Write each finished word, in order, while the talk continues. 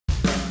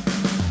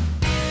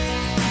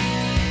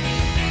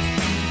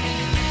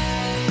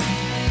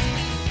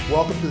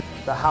Welcome to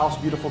the House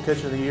Beautiful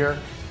Kitchen of the Year.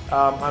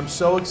 I'm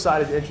so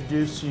excited to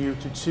introduce you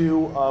to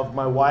two of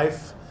my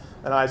wife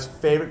and I's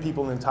favorite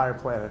people on the entire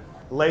planet.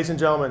 Ladies and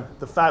gentlemen,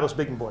 the fabulous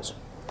Beekman Boys.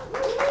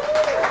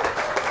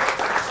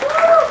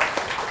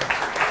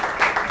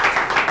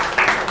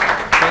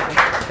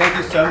 Thank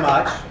you so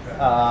much.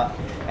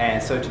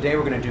 And so today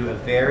we're going to do a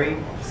very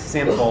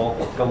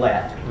simple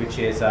galette, which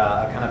is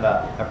kind of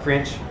a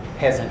French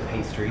peasant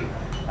pastry.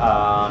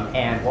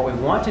 And what we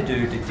want to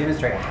do to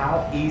demonstrate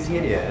how easy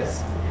it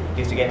is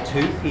to get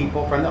two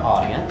people from the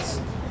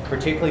audience,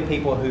 particularly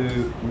people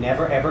who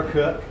never ever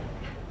cook.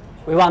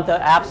 We want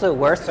the absolute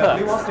worst So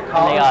cooks who wants to in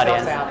call the themselves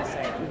audience. out and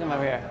say, Come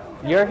over here.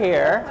 You're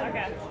here.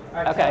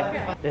 Okay.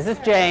 Okay. This is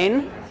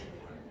Jane.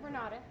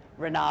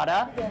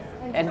 Renata. Yes,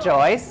 And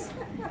Joyce.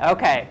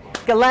 Okay.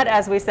 Galette,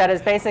 as we said,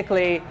 is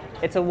basically,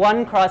 it's a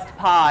one-crust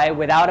pie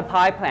without a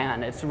pie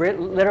pan. It's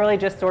literally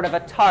just sort of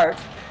a tart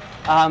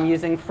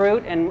using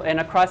fruit and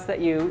a crust that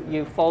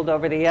you fold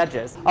over the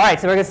edges. All right,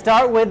 so we're going to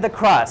start with the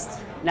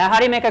crust. Now, how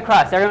do you make a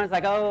crust? Everyone's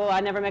like, oh, I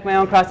never make my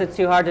own crust. It's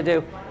too hard to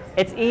do.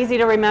 It's easy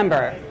to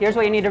remember. Here's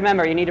what you need to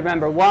remember. You need to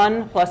remember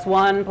 1 plus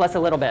 1 plus a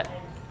little bit.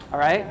 All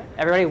right?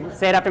 Everybody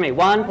say it after me.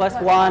 1 plus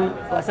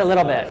 1 plus a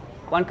little bit.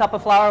 1 cup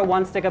of flour,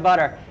 1 stick of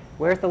butter.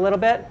 Where's the little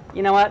bit?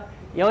 You know what?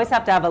 You always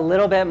have to have a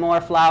little bit more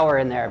flour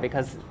in there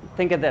because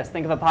think of this.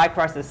 Think of a pie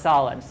crust as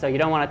solid, so you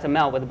don't want it to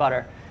melt with the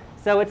butter.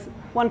 So it's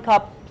 1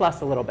 cup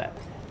plus a little bit.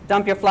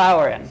 Dump your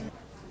flour in.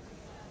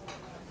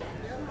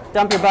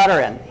 Dump your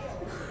butter in.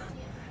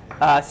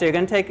 So you're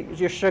going to take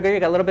your sugar.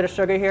 You got a little bit of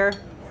sugar here.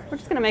 We're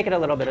just going to make it a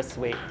little bit of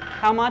sweet.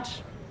 How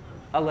much?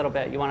 A little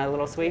bit. You want it a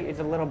little sweet? It's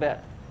a little bit.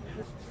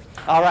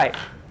 All right.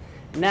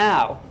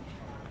 Now,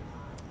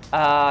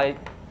 a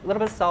little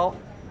bit of salt.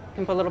 You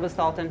can put a little bit of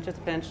salt in, just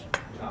a pinch.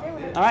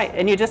 All right,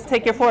 and you just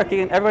take your fork.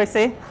 Everybody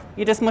see?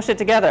 You just mush it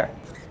together.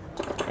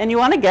 And you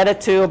want to get it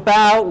to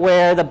about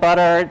where the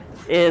butter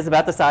is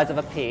about the size of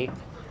a pea.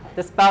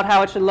 This is about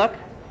how it should look.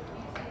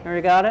 There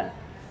you got it.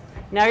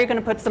 Now you're going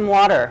to put some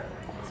water,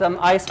 some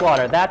ice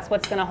water. That's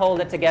what's going to hold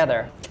it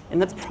together.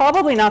 And that's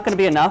probably not going to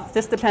be enough.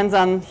 This depends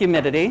on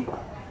humidity.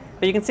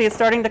 But you can see it's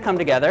starting to come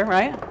together,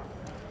 right?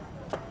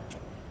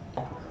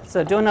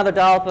 So do another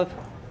dollop of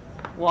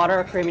water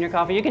or cream in your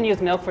coffee. You can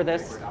use milk for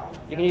this.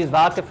 You can use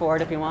vodka for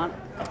it if you want.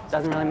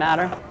 Doesn't really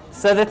matter.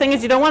 So the thing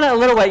is, you don't want it a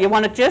little wet. You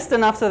want it just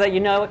enough so that you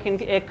know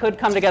it could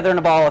come together in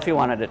a ball if you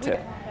wanted it to.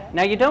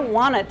 Now you don't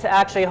want it to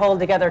actually hold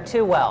together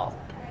too well.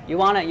 You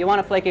want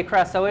a flaky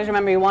crust. So always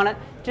remember, you want it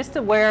just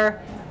to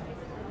where,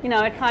 you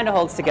know, it kind of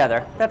holds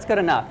together. That's good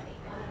enough.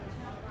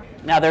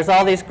 Now there's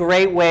all these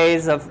great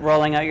ways of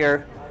rolling out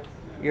your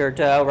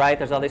dough, right?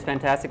 There's all these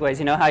fantastic ways.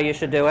 You know how you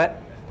should do it?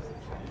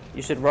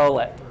 You should roll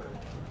it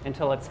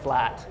until it's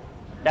flat.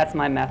 That's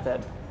my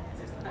method.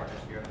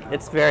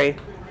 It's very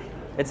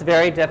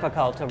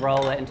difficult to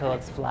roll it until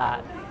it's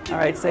flat. All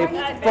right, so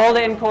fold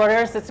it in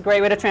quarters. It's a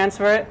great way to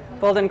transfer it.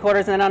 Fold it in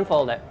quarters and then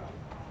unfold it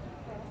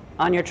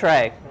on your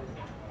tray.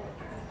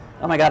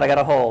 Oh my God, I got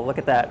a hole. Look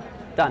at that.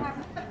 Done.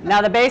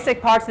 Now the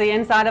basic parts of the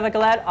inside of a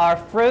galette are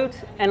fruit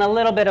and a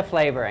little bit of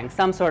flavoring,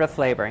 some sort of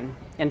flavoring,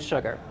 and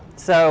sugar.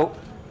 So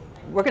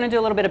we're going to do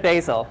a little bit of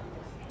basil.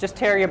 Just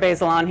tear your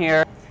basil on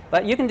here.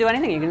 But you can do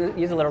anything. You can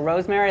use a little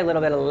rosemary, a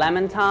little bit of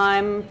lemon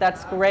thyme.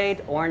 That's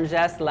great. Orange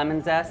zest,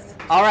 lemon zest.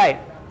 All right.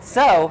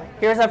 So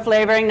here's our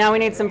flavoring. Now we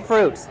need some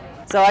fruits.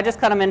 So I just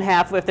cut them in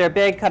half. If they're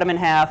big, cut them in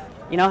half.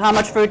 You know how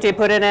much fruit do you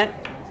put in it?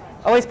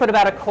 Always put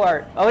about a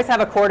quart. Always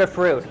have a quart of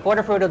fruit. A quart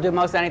of fruit will do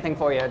most anything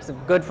for you. It's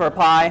good for a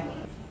pie.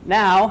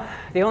 Now,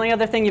 the only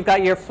other thing, you've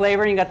got your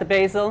flavoring. You've got the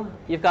basil.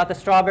 You've got the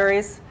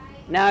strawberries.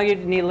 Now you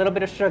need a little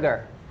bit of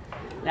sugar.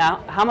 Now,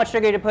 how much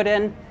sugar do you put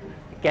in?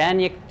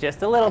 Again,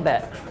 just a little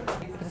bit.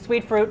 If it's a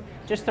sweet fruit,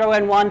 just throw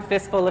in 1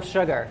 fistful of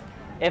sugar.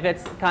 If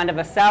it's kind of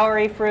a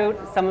soury fruit,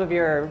 some of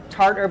your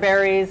tartar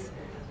berries,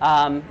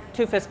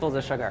 2 fistfuls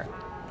of sugar.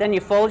 Then you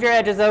fold your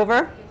edges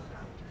over.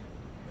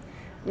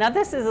 Now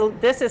this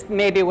is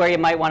maybe where you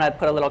might want to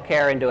put a little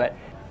care into it.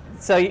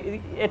 So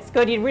it's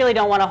good. You really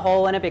don't want a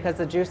hole in it because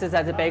the juices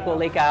as it bakes will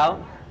leak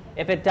out.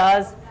 If it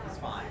does,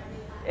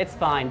 it's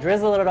fine.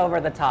 Drizzle it over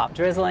the top.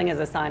 Drizzling is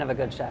a sign of a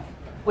good chef.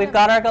 We've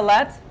got our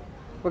galette.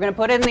 We're going to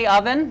put it in the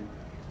oven.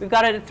 We've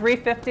got it at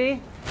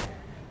 350.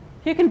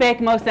 You can bake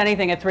most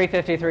anything at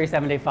 350,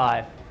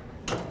 375.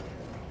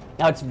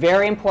 Now it's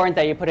very important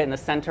that you put it in the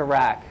center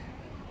rack.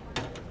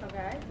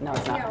 Okay. No,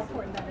 it's See not. how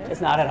important that is.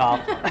 It's not at all.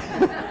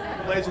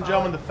 Ladies and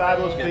gentlemen, the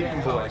fabulous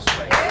Beekman Boys.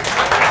 Clap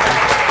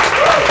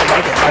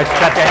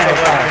your hands.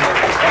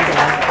 Thank you,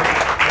 man.